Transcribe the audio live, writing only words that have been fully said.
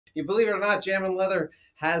You believe it or not, Jammin' Leather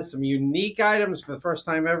has some unique items for the first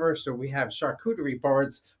time ever. So we have charcuterie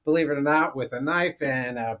boards, believe it or not, with a knife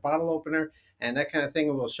and a bottle opener and that kind of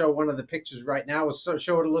thing. We'll show one of the pictures right now. We'll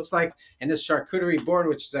show what it looks like. And this charcuterie board,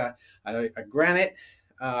 which is a granite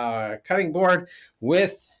cutting board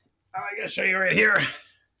with, I'm going to show you right here.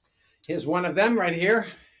 Here's one of them right here.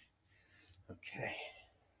 Okay.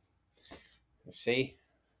 You see?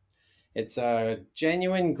 It's a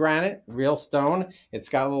genuine granite, real stone. It's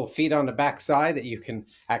got little feet on the back side that you can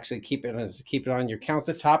actually keep it on your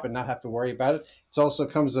countertop and not have to worry about it. It also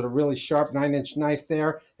comes with a really sharp 9-inch knife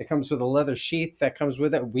there. It comes with a leather sheath that comes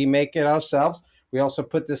with it. We make it ourselves. We also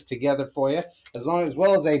put this together for you, as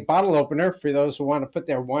well as a bottle opener for those who want to put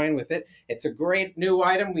their wine with it. It's a great new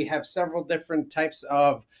item. We have several different types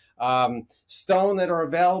of stone that are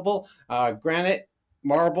available, granite,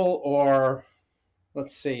 marble, or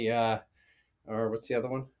let's see, or what's the other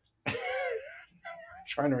one?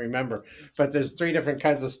 Trying to remember, but there's 3 different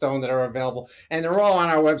kinds of stone that are available, and they're all on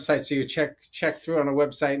our website. So you check through on our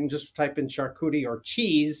website and just type in charcuterie or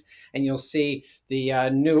cheese, and you'll see the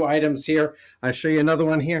new items here. I'll show you another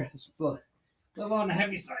one here. It's a little on the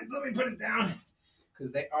heavy side, so let me put it down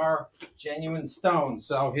because they are genuine stone.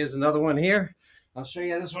 So here's another one here. I'll show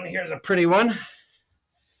you this one here is a pretty one,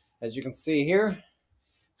 as you can see here.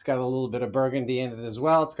 It's got a little bit of burgundy in it as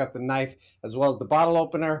well. It's got the knife as well as the bottle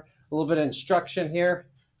opener. A little bit of instruction here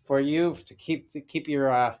for you to keep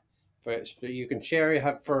your you can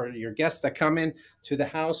share for your guests that come in to the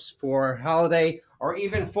house for holiday or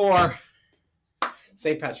even for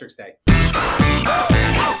St. Patrick's Day.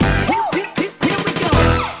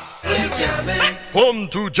 Come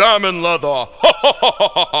to Jammin' Leather. Ha ha ha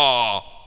ha ha.